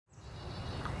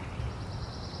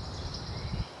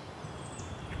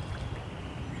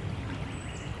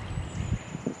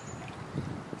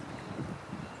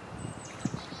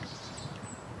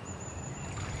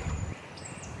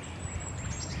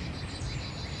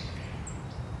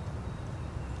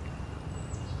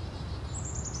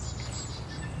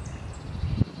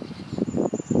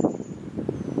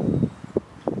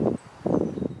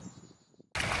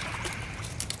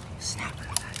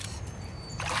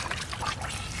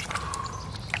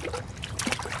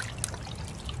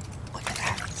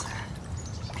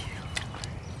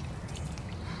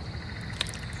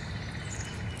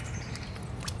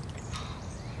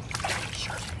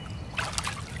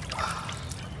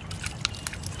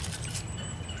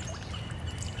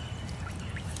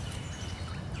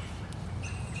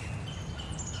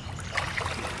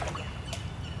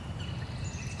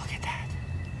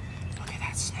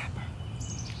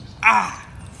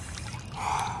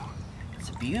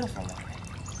beautiful moment.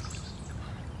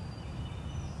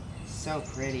 So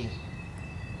pretty.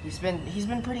 He's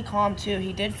been pretty calm too.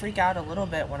 He did freak out a little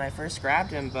bit when I first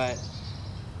grabbed him, but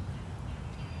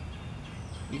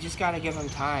you just gotta give him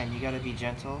time. You gotta be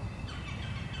gentle.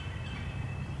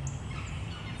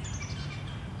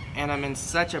 And I'm in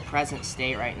such a present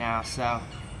state right now, so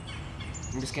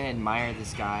I'm just gonna admire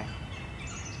this guy.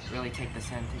 Really take this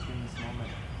in, take in this moment.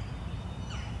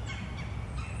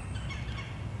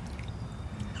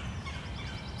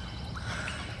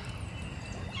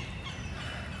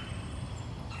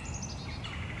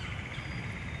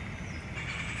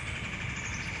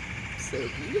 So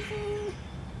beautiful.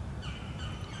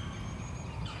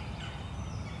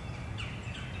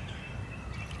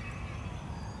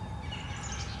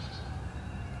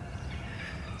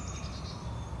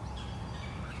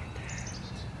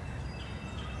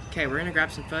 Okay, we're gonna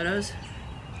grab some photos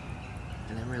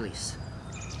and then release.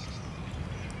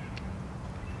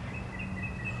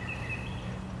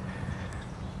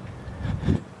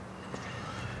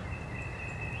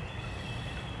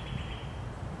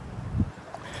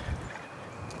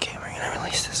 Okay, we're gonna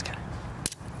release this guy.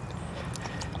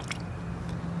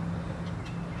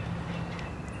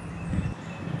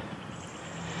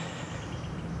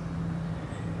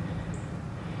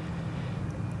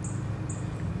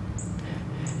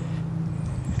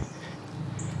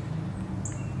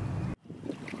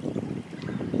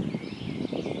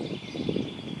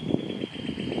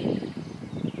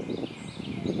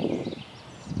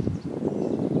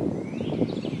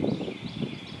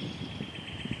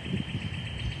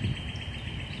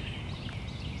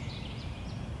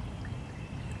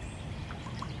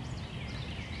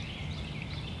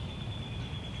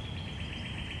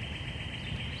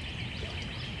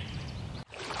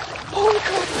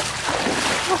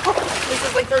 This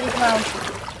is like 30 pounds.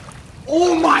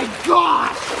 Oh my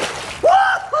gosh!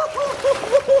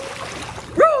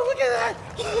 Bro, look at that!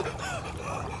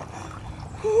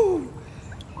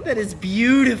 That is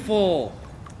beautiful.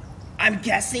 I'm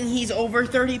guessing he's over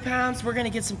 30 pounds. We're gonna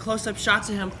get some close-up shots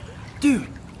of him. Dude.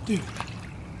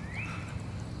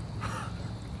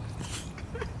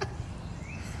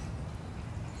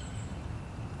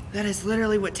 That is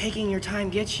literally what taking your time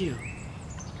gets you.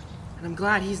 And I'm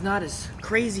glad he's not as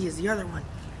crazy as the other one.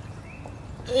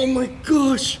 Oh my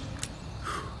gosh!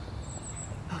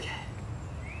 Okay.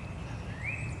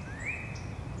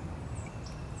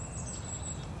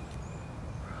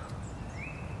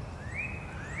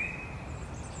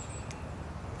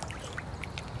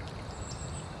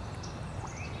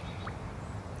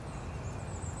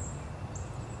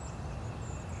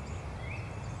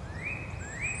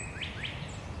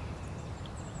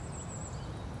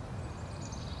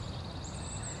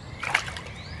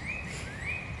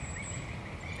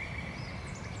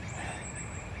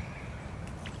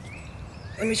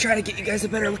 Let me try to get you guys a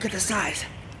better look at the size.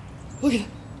 Look at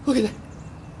that.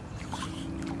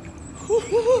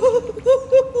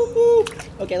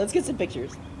 Okay, let's get some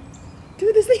pictures.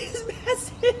 Dude, this thing is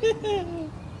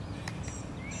massive.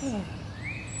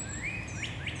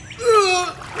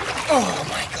 Oh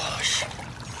my gosh.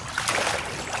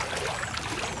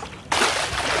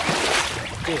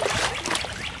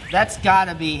 Dude, that's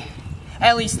gotta be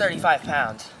at least 35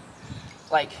 pounds.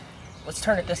 Like, let's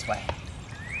turn it this way.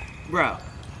 Bro.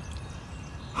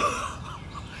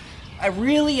 I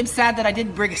really am sad that I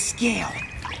didn't bring a scale.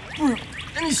 Brute.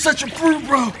 And he's such a brute,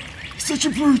 bro. He's such a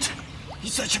brute.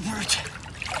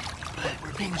 But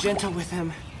we're being gentle with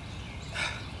him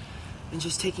and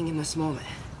just taking in this moment.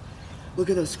 Look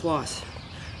at those claws.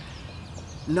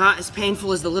 Not as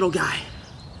painful as the little guy,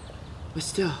 but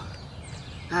still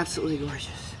absolutely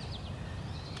gorgeous.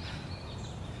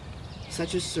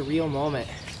 Such a surreal moment.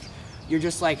 You're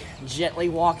just like gently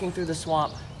walking through the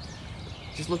swamp,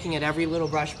 just looking at every little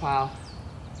brush pile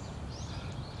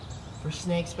for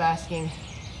snakes basking,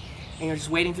 and you're just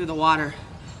wading through the water.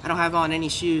 I don't have on any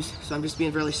shoes, so I'm just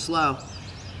being really slow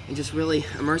and just really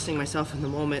immersing myself in the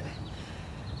moment.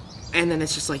 And then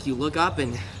it's just like you look up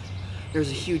and there's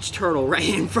a huge turtle right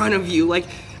in front of you. Like,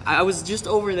 I was just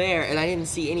over there and I didn't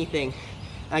see anything.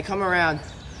 And I come around,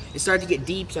 it started to get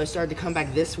deep, so I started to come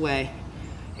back this way.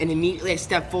 And immediately I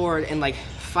stepped forward and like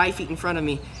 5 feet in front of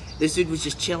me, this dude was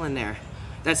just chilling there.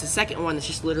 That's the second one that's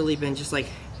just literally been just like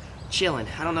chilling.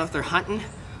 I don't know if they're hunting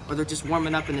or they're just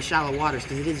warming up in the shallow waters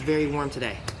because it is very warm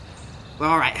today. But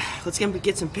all right, let's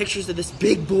get some pictures of this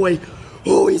big boy.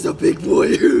 Oh, he's a big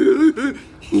boy.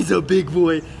 He's a big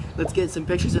boy. Let's get some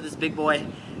pictures of this big boy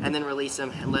and then release him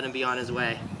and let him be on his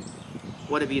way.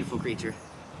 What a beautiful creature.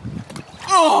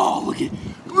 Oh, look at,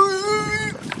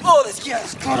 oh, this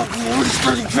guy's got up to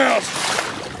 30 pounds.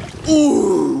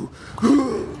 Ooh.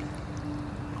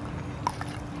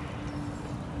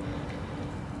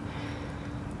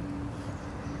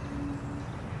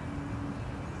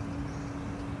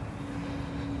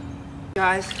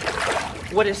 Guys,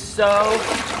 what is so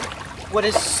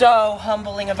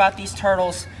humbling about these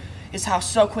turtles is how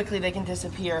so quickly they can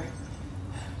disappear.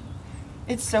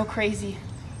 It's so crazy.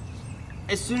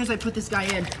 As soon as I put this guy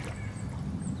in,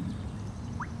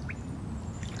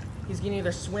 he's gonna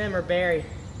either swim or bury.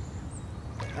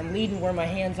 I'm leading where my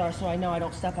hands are so I know I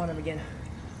don't step on him again.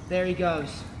 There he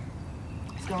goes.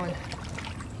 He's going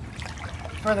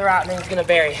further out and then he's gonna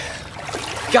bury.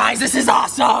 Guys, this is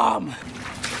awesome!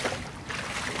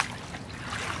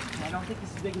 I don't think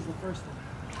it's as big as the first one.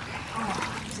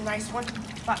 Oh, it's a nice one,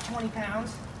 about 20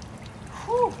 pounds.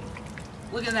 Whew.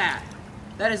 Look at that.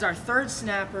 That is our third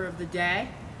snapper of the day.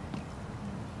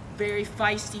 Very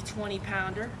feisty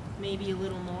 20-pounder, maybe a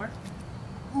little more.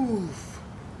 Oof.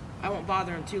 I won't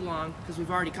bother him too long because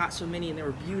we've already caught so many and they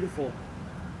were beautiful.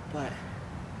 But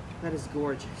that is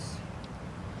gorgeous.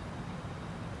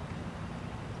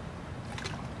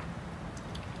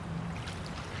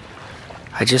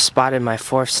 I just spotted my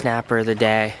fourth snapper of the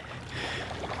day.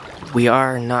 We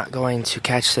are not going to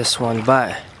catch this one,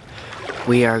 but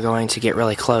we are going to get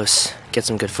really close, get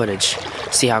some good footage,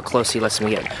 see how close he lets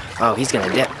me get. Oh, he's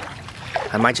gonna dip.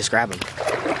 I might just grab him.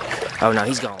 Oh no,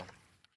 he's gone.